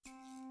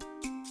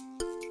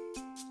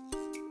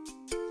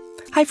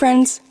Hi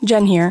friends,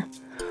 Jen here.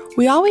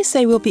 We always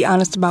say we'll be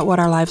honest about what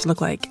our lives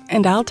look like,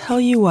 and I'll tell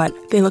you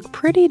what, they look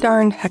pretty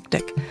darn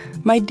hectic.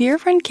 My dear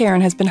friend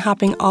Karen has been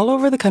hopping all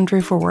over the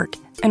country for work,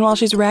 and while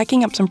she's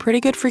racking up some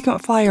pretty good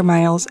frequent flyer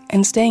miles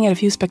and staying at a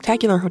few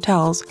spectacular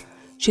hotels,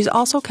 she's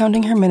also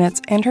counting her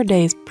minutes and her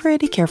days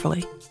pretty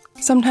carefully.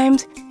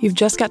 Sometimes you've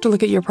just got to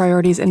look at your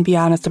priorities and be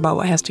honest about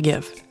what has to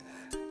give.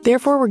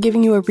 Therefore, we're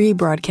giving you a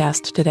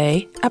rebroadcast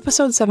today,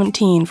 episode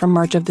 17 from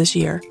March of this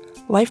year.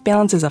 Life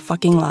balance is a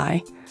fucking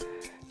lie.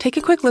 Take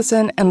a quick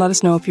listen and let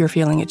us know if you're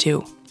feeling it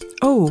too.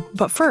 Oh,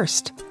 but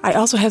first, I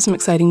also have some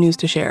exciting news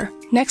to share.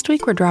 Next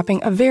week, we're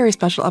dropping a very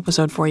special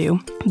episode for you.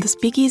 The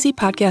Speakeasy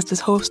podcast is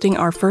hosting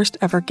our first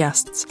ever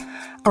guests.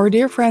 Our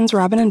dear friends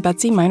Robin and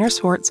Betsy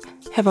Miner-Swartz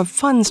have a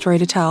fun story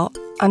to tell,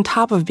 on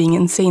top of being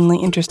insanely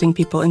interesting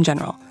people in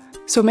general.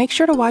 So make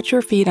sure to watch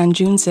your feed on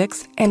June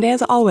 6th, and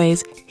as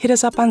always, hit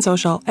us up on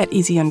social at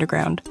Easy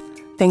Underground.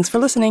 Thanks for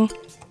listening.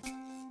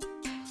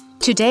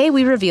 Today,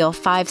 we reveal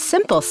 5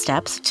 simple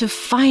steps to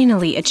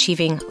finally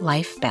achieving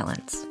life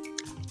balance.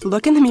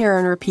 Look in the mirror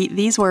and repeat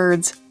these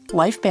words.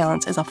 Life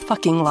balance is a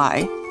fucking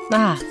lie.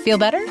 Feel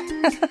better?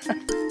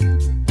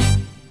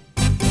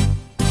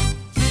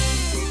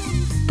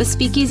 The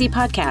Speakeasy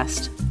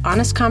Podcast.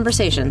 Honest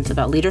conversations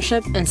about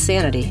leadership and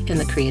sanity in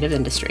the creative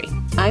industry.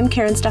 I'm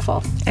Karen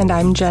Steffel. And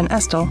I'm Jen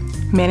Estel.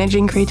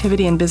 Managing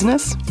creativity in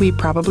business, we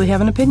probably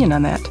have an opinion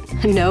on that.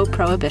 No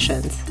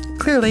prohibitions.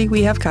 Clearly,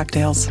 we have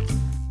cocktails.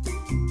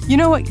 You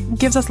know what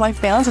gives us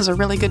life balance is a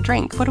really good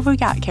drink. What have we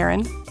got,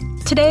 Karen?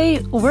 Today,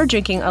 we're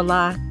drinking a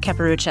La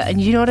Caparuccia, and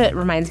you know what it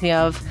reminds me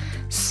of?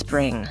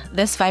 Spring.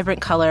 This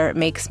vibrant color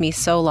makes me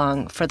so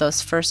long for those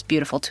first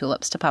beautiful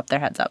tulips to pop their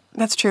heads up.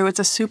 That's true. It's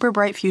a super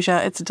bright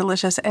fuchsia. It's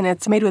delicious, and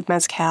it's made with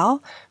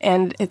mezcal,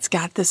 and it's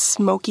got this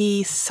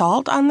smoky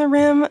salt on the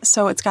rim,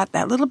 so it's got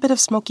that little bit of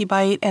smoky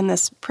bite and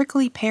this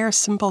prickly pear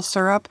simple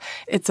syrup.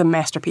 It's a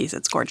masterpiece.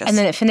 It's gorgeous. And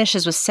then it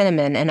finishes with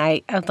cinnamon, and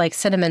I like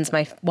cinnamon's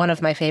one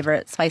of my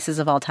favorite spices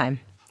of all time.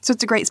 So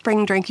it's a great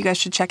spring drink. You guys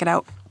should check it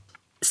out.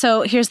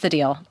 So here's the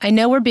deal. I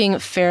know we're being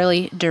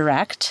fairly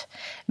direct,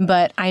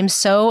 but I'm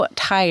so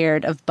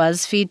tired of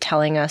BuzzFeed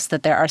telling us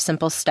that there are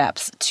simple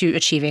steps to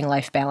achieving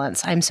life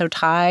balance. I'm so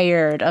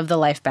tired of the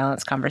life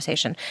balance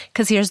conversation.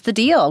 Because here's the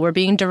deal. We're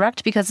being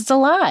direct because it's a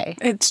lie.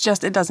 It's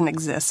just, it doesn't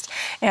exist.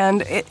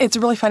 And it's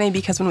really funny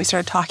because when we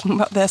started talking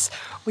about this,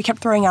 we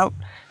kept throwing out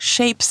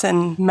shapes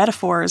and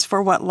metaphors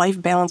for what life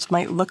balance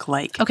might look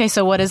like. Okay,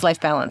 so what is life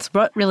balance?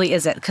 What really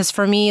is it? Because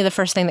for me, the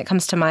first thing that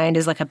comes to mind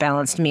is like a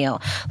balanced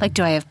meal. Like,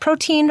 do I have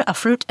protein, a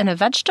fruit, and a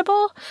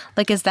vegetable?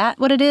 Like, is that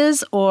what it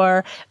is?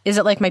 Or is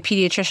it like my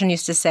pediatrician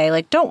used to say,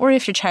 like, don't worry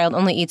if your child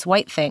only eats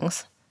white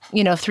things,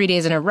 3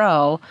 days in a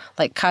row,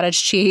 like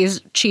cottage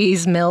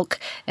cheese, milk,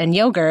 and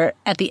yogurt.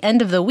 At the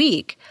end of the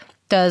week,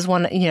 does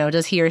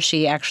he or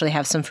she actually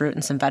have some fruit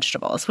and some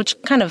vegetables, which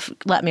kind of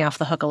let me off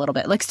the hook a little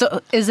bit. Like,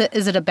 so is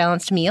it a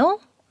balanced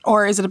meal?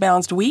 Or is it a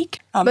balanced week?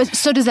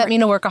 So does that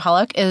mean a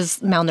workaholic is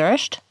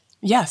malnourished?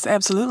 Yes,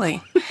 absolutely.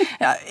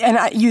 And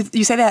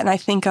you say that, and I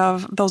think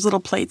of those little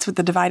plates with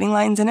the dividing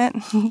lines in it.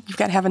 You've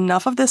got to have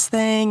enough of this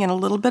thing and a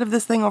little bit of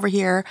this thing over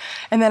here.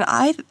 And then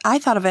I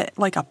thought of it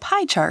like a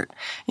pie chart.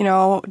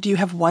 Do you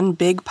have one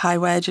big pie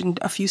wedge and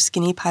a few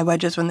skinny pie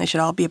wedges when they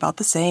should all be about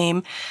the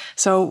same?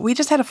 So we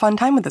just had a fun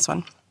time with this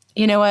one.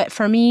 You know what?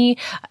 For me,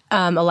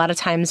 a lot of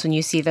times when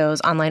you see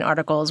those online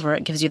articles where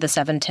it gives you the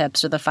 7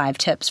 tips or the 5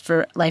 tips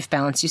for life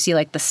balance, you see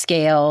like the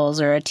scales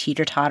or a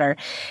teeter-totter.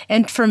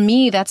 And for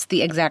me, that's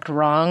the exact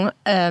wrong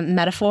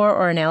metaphor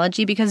or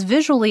analogy, because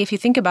visually, if you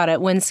think about it,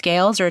 when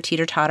scales or a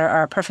teeter-totter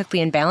are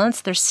perfectly in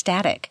balance, they're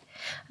static.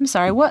 I'm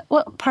sorry, what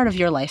part of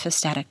your life is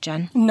static,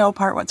 Jen? No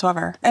part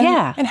whatsoever.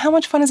 And how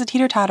much fun is a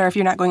teeter-totter if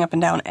you're not going up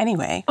and down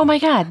anyway? Oh my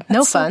God,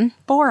 no fun. So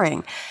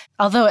boring.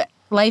 Although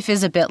life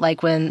is a bit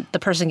like when the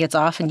person gets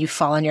off and you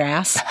fall on your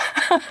ass.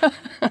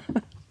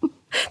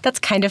 That's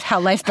kind of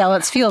how life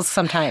balance feels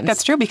sometimes.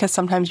 That's true, because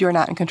sometimes you're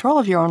not in control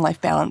of your own life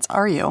balance,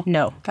 are you?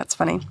 No. That's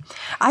funny.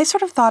 I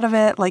sort of thought of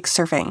it like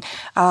surfing.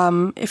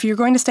 If you're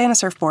going to stay on a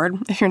surfboard,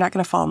 if you're not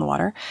going to fall in the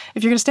water,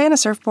 if you're going to stay on a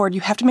surfboard,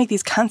 you have to make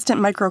these constant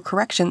micro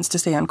corrections to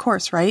stay on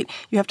course, right?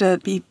 You have to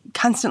be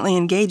constantly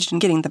engaged in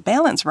getting the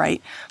balance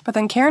right. But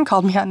then Karen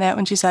called me on that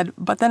when she said,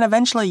 but then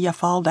eventually you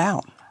fall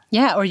down.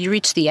 Yeah, or you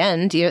reach the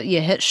end,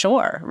 you hit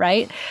shore,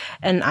 right?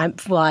 And I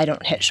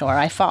don't hit shore,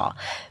 I fall.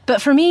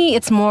 But for me,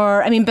 it's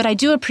more, but I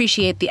do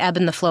appreciate the ebb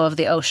and the flow of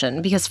the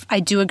ocean, because I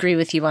do agree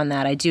with you on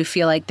that. I do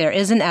feel like there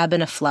is an ebb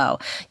and a flow.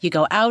 You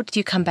go out,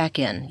 you come back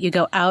in. You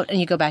go out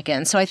and you go back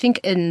in. So I think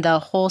in the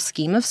whole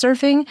scheme of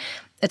surfing,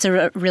 it's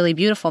a really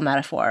beautiful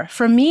metaphor.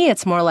 For me,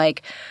 it's more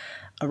like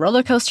a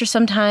roller coaster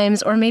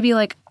sometimes, or maybe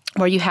like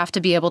where you have to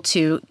be able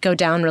to go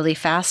down really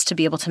fast to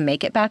be able to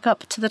make it back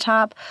up to the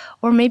top,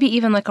 or maybe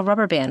even like a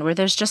rubber band where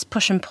there's just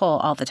push and pull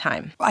all the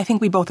time. I think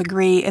we both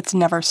agree it's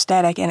never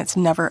static and it's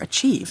never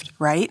achieved,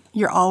 right?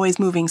 You're always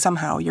moving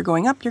somehow. You're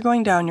going up, you're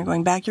going down, you're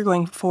going back, you're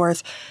going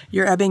forth,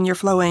 you're ebbing, you're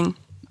flowing.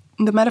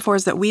 The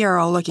metaphors that we are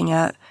all looking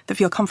at that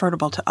feel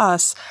comfortable to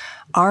us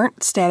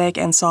aren't static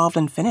and solved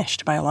and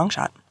finished by a long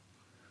shot.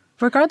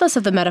 Regardless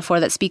of the metaphor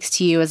that speaks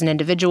to you as an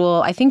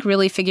individual, I think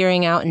really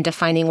figuring out and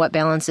defining what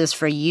balance is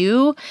for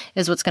you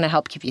is what's going to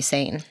help keep you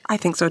sane. I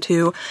think so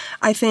too.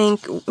 I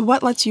think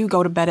what lets you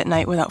go to bed at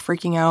night without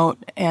freaking out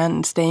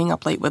and staying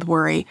up late with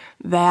worry,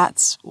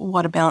 that's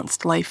what a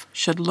balanced life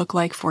should look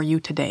like for you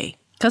today.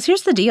 Because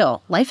here's the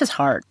deal. Life is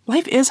hard.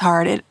 Life is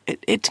hard.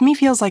 It to me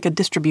feels like a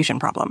distribution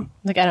problem.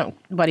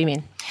 What do you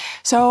mean?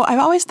 So I've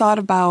always thought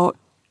about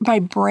my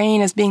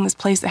brain as being this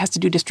place that has to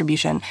do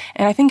distribution.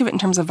 And I think of it in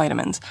terms of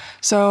vitamins.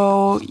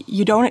 So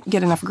you don't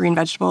get enough green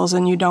vegetables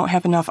and you don't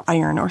have enough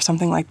iron or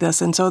something like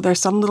this. And so there's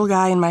some little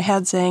guy in my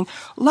head saying,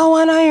 low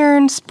on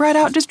iron, spread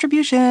out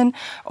distribution.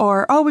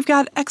 Or, oh, we've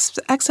got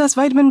excess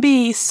vitamin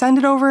B, send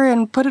it over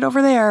and put it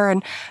over there.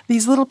 And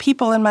these little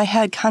people in my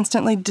head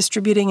constantly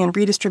distributing and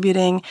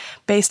redistributing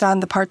based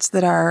on the parts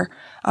that are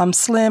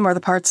slim or the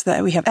parts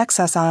that we have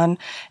excess on,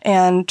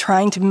 and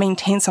trying to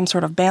maintain some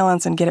sort of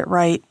balance and get it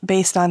right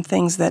based on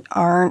things that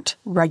aren't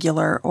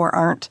regular or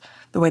aren't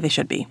the way they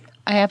should be.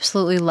 I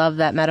absolutely love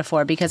that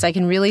metaphor because I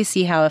can really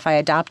see how if I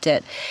adopt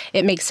it,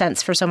 it makes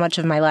sense for so much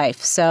of my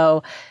life.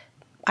 So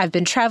I've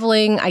been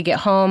traveling, I get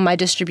home, my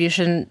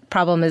distribution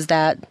problem is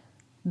that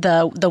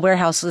the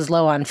warehouse is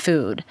low on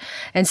food.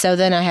 And so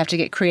then I have to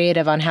get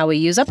creative on how we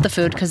use up the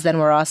food because then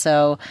we're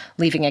also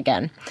leaving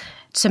again.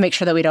 To make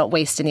sure that we don't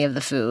waste any of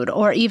the food,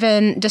 or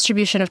even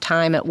distribution of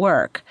time at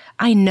work.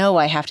 I know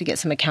I have to get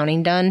some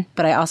accounting done,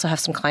 but I also have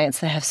some clients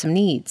that have some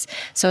needs.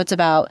 So it's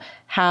about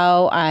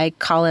how I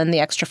call in the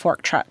extra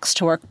fork trucks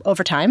to work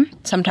overtime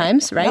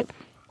sometimes, right? Yep.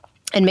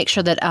 And make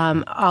sure that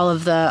all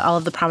of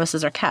the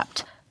promises are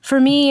kept.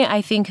 For me,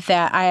 I think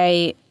that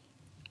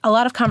a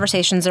lot of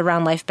conversations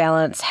around life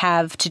balance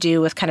have to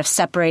do with kind of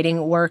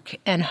separating work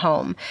and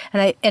home.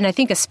 And I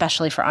think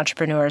especially for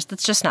entrepreneurs,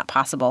 that's just not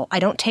possible. I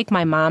don't take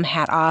my mom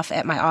hat off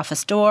at my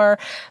office door.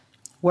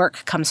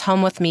 Work comes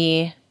home with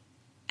me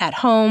at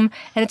home.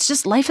 And it's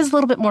just, life is a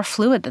little bit more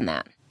fluid than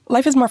that.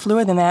 Life is more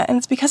fluid than that, and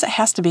it's because it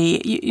has to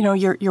be. You know,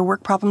 your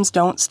work problems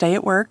don't stay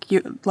at work.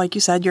 Like you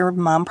said, your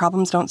mom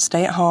problems don't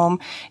stay at home.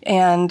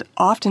 And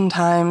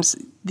oftentimes,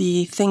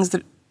 the things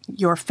that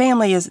your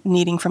family is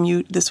needing from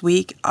you this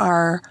week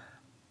are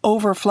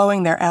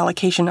overflowing their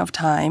allocation of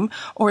time,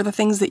 or the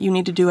things that you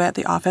need to do at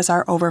the office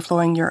are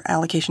overflowing your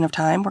allocation of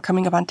time. We're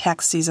coming up on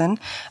tax season.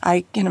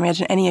 I can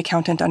imagine any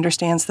accountant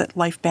understands that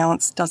life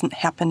balance doesn't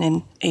happen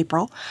in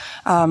April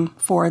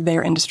for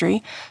their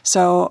industry.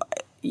 So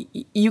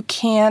you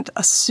can't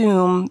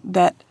assume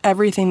that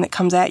everything that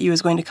comes at you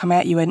is going to come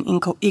at you in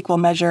equal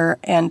measure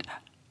and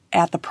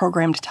at the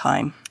programmed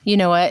time. You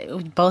know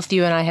what? Both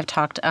you and I have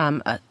talked,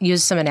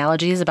 used some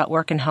analogies about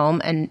work and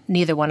home, and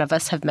neither one of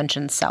us have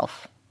mentioned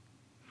self.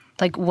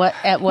 Like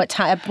at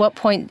what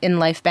point in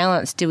life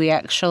balance do we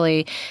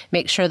actually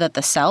make sure that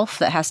the self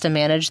that has to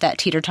manage that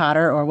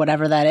teeter-totter or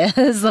whatever that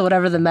is,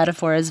 whatever the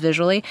metaphor is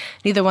visually,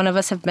 neither one of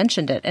us have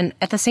mentioned it. And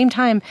at the same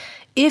time,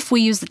 if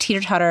we use the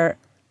teeter-totter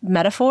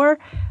metaphor,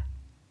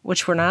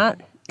 which we're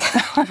not,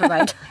 never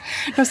mind.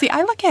 No, see,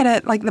 I look at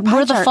it like the pie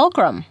We're chart. the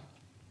fulcrum.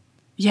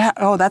 Yeah.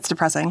 Oh, that's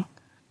depressing.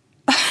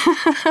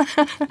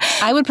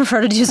 I would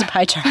prefer to use a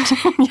pie chart.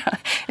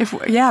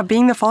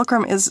 Being the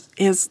fulcrum is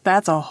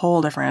that's a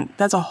whole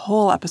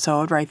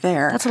episode right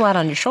there. That's a lot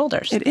on your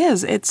shoulders. It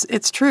is.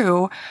 It's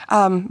true.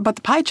 But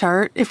the pie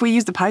chart, if we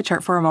use the pie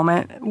chart for a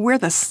moment, we're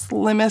the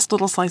slimmest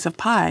little slice of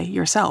pie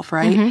yourself,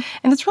 right? Mm-hmm.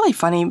 And it's really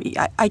funny.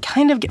 I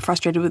kind of get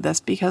frustrated with this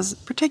because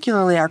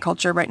particularly our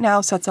culture right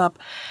now sets up,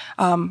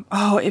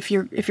 if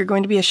you're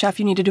going to be a chef,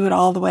 you need to do it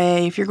all the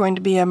way. If you're going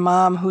to be a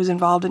mom who's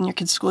involved in your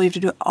kids' school, you have to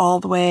do it all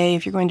the way.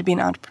 If you're going to be an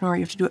entrepreneur,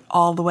 you have to do it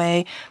all the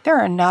way. There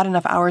are not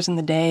enough hours in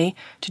the day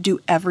to do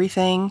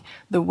everything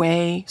the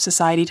way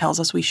society tells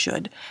us we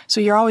should.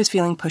 So you're always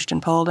feeling pushed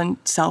and pulled, and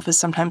self is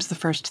sometimes the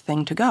first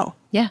thing to go.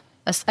 Yeah.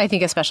 I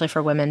think especially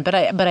for women, but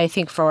I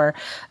think for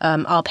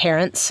all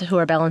parents who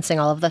are balancing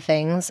all of the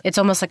things, it's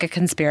almost like a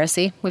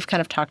conspiracy. We've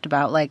kind of talked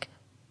about like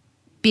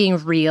being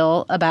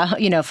real about,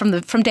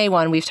 from day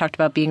one, we've talked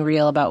about being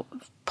real about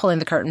pulling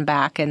the curtain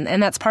back.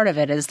 And that's part of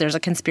it is there's a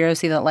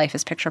conspiracy that life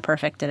is picture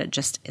perfect and it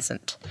just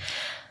isn't.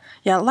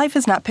 Yeah, life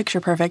is not picture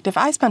perfect. If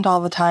I spent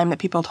all the time that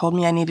people told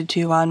me I needed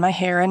to on my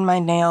hair and my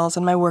nails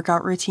and my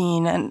workout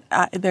routine, and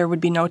there would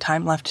be no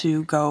time left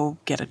to go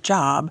get a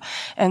job.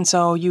 And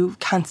so you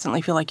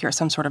constantly feel like you're at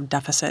some sort of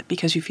deficit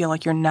because you feel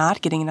like you're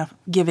not giving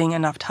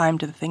enough time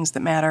to the things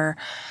that matter,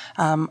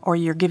 or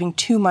you're giving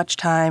too much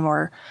time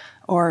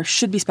or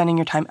should be spending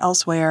your time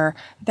elsewhere.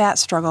 That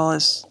struggle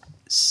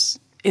is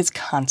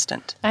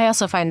constant. I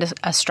also find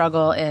a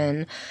struggle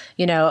in,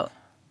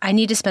 I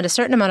need to spend a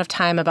certain amount of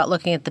time about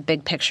looking at the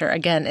big picture.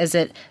 Again, is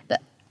it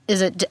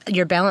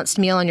your balanced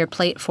meal on your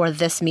plate for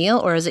this meal,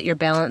 or is it your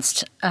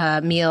balanced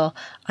meal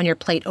on your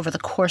plate over the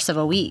course of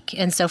a week?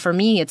 And so for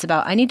me, it's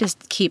about I need to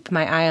keep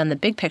my eye on the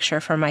big picture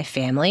for my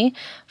family,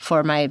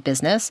 for my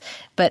business,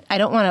 but I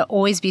don't want to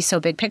always be so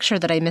big picture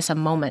that I miss a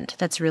moment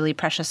that's really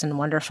precious and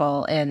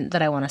wonderful and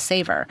that I want to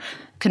savor.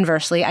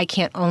 Conversely, I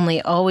can't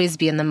only always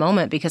be in the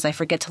moment because I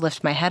forget to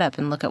lift my head up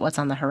and look at what's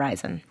on the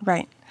horizon.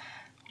 Right.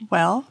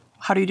 Well,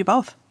 how do you do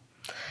both?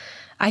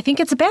 I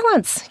think it's a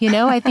balance.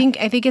 I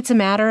think it's a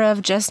matter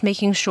of just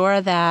making sure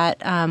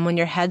that when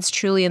your head's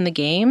truly in the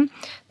game,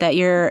 that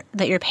you're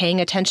paying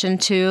attention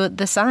to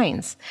the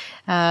signs.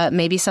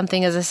 Maybe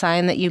something is a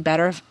sign that you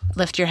better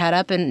lift your head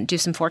up and do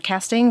some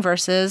forecasting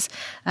versus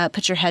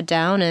put your head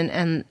down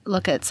and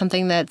look at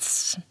something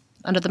that's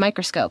under the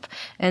microscope,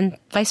 and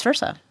vice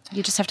versa.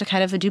 You just have to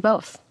kind of do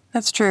both.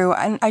 That's true.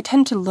 And I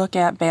tend to look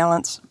at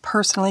balance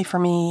personally for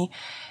me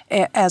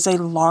as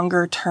a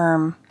longer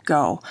term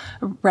go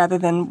rather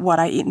than what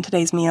I eat in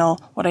today's meal,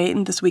 what I eat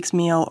in this week's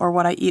meal, or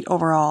what I eat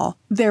overall.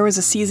 There was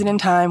a season in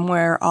time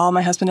where all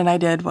my husband and I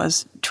did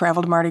was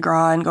travel to Mardi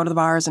Gras and go to the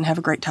bars and have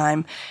a great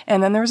time.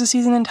 And then there was a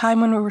season in time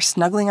when we were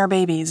snuggling our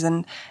babies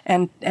and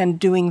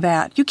doing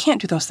that. You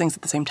can't do those things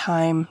at the same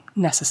time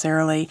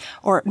necessarily,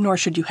 nor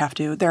should you have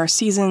to. There are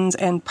seasons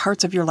and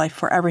parts of your life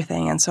for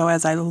everything. And so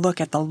as I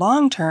look at the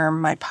long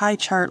term, my pie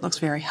chart looks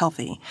very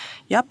healthy.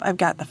 Yep, I've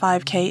got the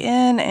 5K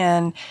in,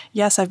 and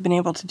yes, I've been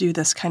able to do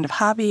this kind of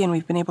hobby and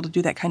we've been able to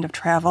do that kind of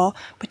travel,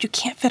 but you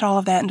can't fit all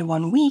of that into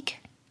 1 week.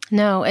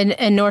 No,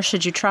 and nor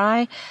should you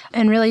try.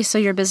 And really, so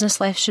your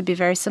business life should be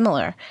very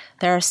similar.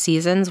 There are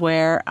seasons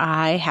where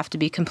I have to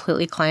be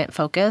completely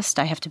client-focused.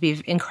 I have to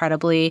be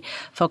incredibly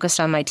focused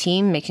on my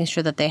team, making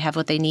sure that they have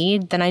what they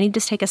need. Then I need to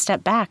take a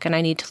step back, and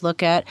I need to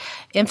look at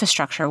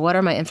infrastructure. What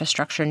are my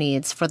infrastructure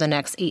needs for the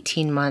next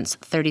 18 months,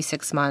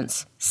 36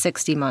 months,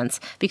 60 months?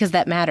 Because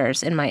that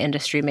matters in my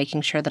industry,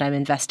 making sure that I'm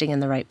investing in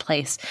the right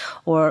place,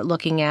 or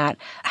looking at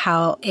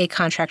how a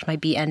contract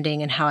might be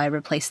ending and how I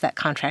replace that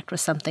contract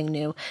with something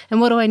new. And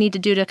what do I need to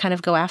do to kind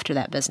of go after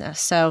that business?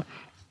 So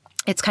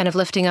it's kind of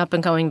lifting up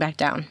and going back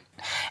down.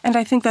 And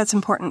I think that's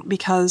important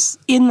because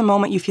in the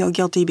moment you feel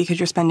guilty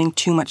because you're spending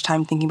too much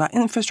time thinking about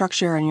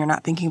infrastructure and you're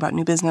not thinking about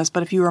new business.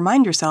 But if you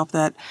remind yourself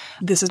that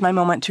this is my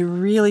moment to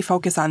really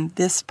focus on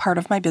this part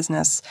of my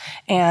business,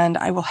 and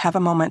I will have a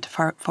moment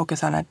to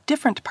focus on a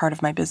different part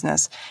of my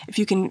business, if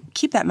you can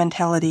keep that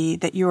mentality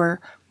that you're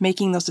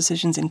making those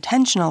decisions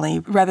intentionally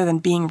rather than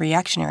being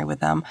reactionary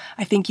with them,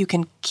 I think you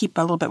can keep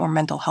a little bit more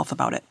mental health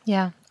about it.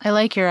 Yeah. I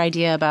like your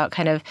idea about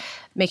kind of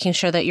making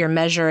sure that you're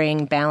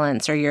measuring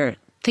balance, or you're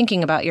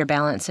thinking about your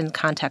balance in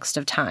context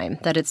of time,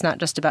 that it's not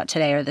just about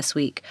today or this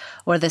week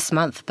or this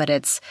month, but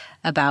it's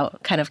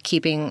about kind of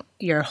keeping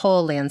your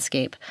whole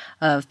landscape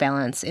of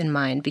balance in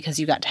mind, because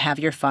you got to have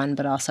your fun,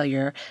 but also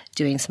you're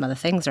doing some other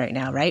things right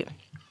now, right?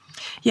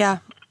 Yeah.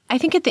 I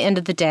think at the end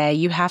of the day,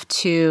 you have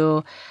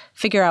to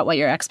figure out what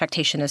your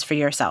expectation is for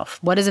yourself.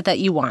 What is it that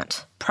you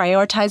want?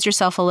 Prioritize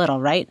yourself a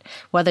little, right?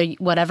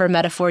 Whatever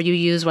metaphor you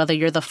use, whether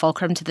you're the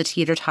fulcrum to the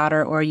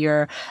teeter-totter or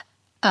you're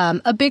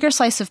a bigger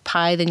slice of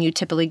pie than you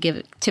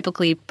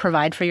typically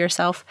provide for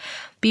yourself,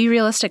 be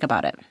realistic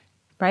about it,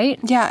 right?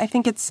 Yeah, I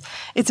think it's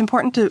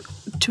important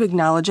to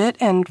acknowledge it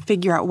and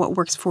figure out what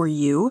works for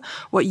you,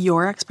 what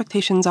your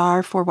expectations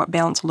are for what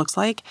balance looks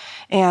like,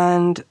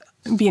 and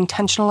be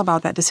intentional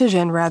about that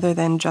decision rather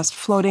than just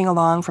floating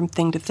along from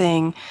thing to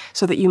thing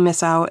so that you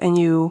miss out and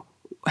you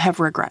have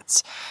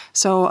regrets.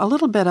 So a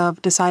little bit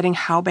of deciding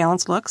how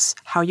balance looks,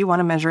 how you want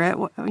to measure it,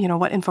 what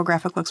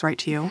infographic looks right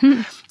to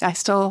you. I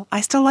still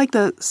like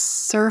the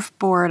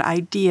surfboard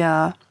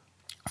idea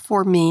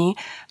for me.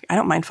 I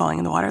don't mind falling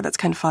in the water. That's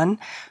kind of fun.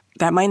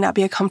 That might not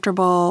be a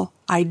comfortable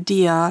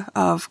idea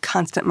of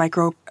constant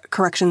micro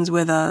corrections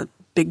with a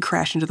big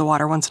crash into the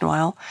water once in a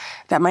while.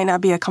 That might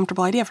not be a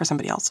comfortable idea for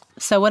somebody else.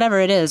 So whatever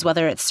it is,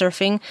 whether it's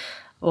surfing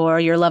or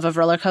your love of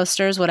roller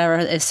coasters, whatever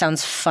it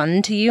sounds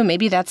fun to you,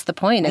 maybe that's the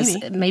point.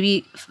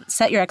 Maybe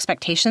set your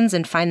expectations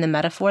and find the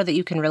metaphor that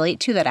you can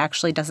relate to that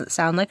actually doesn't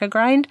sound like a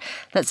grind,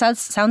 that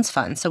sounds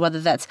fun. So whether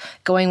that's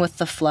going with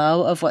the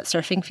flow of what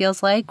surfing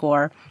feels like,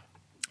 or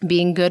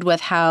being good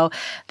with how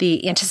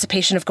the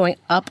anticipation of going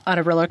up on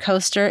a roller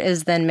coaster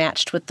is then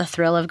matched with the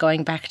thrill of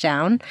going back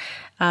down.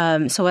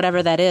 So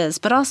whatever that is,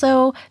 but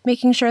also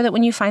making sure that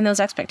when you find those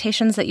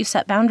expectations that you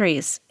set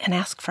boundaries and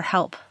ask for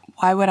help.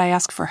 Why would I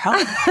ask for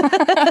help?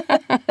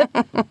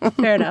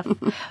 Fair enough.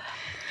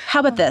 How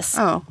about this?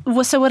 Oh.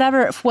 So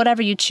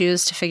whatever you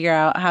choose to figure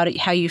out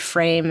how you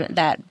frame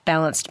that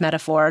balanced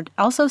metaphor,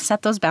 also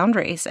set those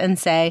boundaries and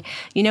say,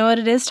 you know what,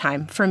 it is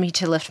time for me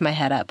to lift my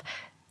head up.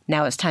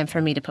 Now it's time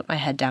for me to put my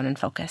head down and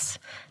focus.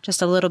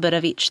 Just a little bit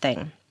of each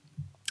thing.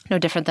 No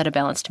different than a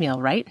balanced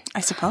meal, right?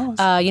 I suppose.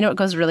 You know what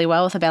goes really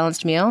well with a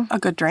balanced meal? A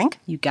good drink?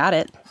 You got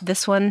it.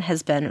 This one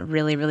has been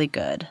really, really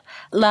good.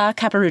 La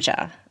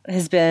Caparuccia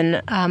has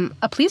been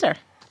a pleaser.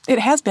 It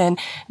has been.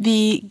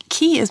 The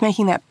key is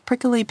making that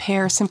prickly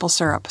pear simple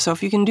syrup. So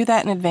if you can do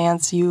that in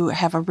advance, you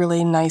have a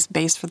really nice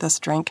base for this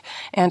drink.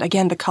 And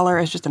again, the color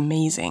is just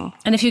amazing.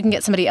 And if you can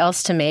get somebody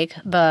else to make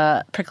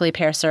the prickly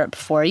pear syrup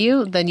for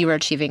you, then you are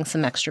achieving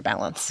some extra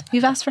balance.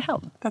 You've asked for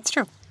help. That's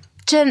true.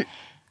 Jen,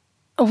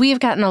 we've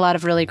gotten a lot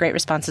of really great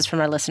responses from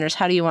our listeners.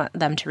 How do you want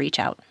them to reach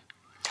out?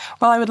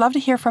 Well, I would love to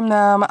hear from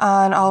them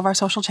on all of our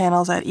social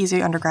channels at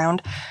Easy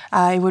Underground.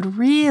 I would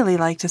really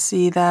like to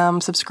see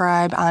them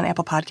subscribe on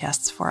Apple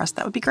Podcasts for us.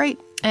 That would be great.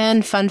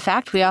 And fun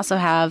fact, we also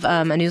have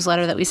a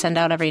newsletter that we send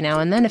out every now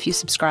and then. If you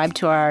subscribe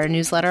to our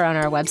newsletter on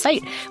our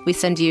website, we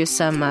send you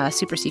some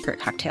super secret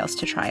cocktails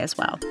to try as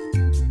well.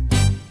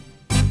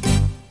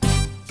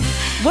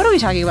 What are we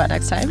talking about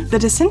next time? The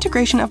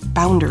disintegration of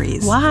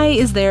boundaries. Why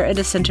is there a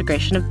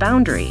disintegration of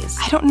boundaries?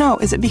 I don't know.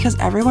 Is it because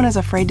everyone is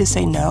afraid to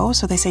say no,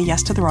 so they say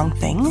yes to the wrong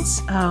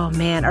things? Oh,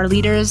 man. Are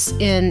leaders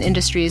in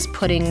industries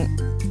putting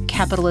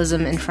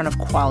capitalism in front of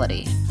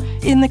quality?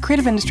 In the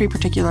creative industry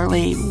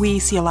particularly, we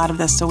see a lot of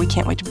this, so we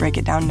can't wait to break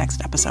it down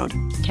next episode.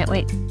 Can't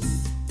wait.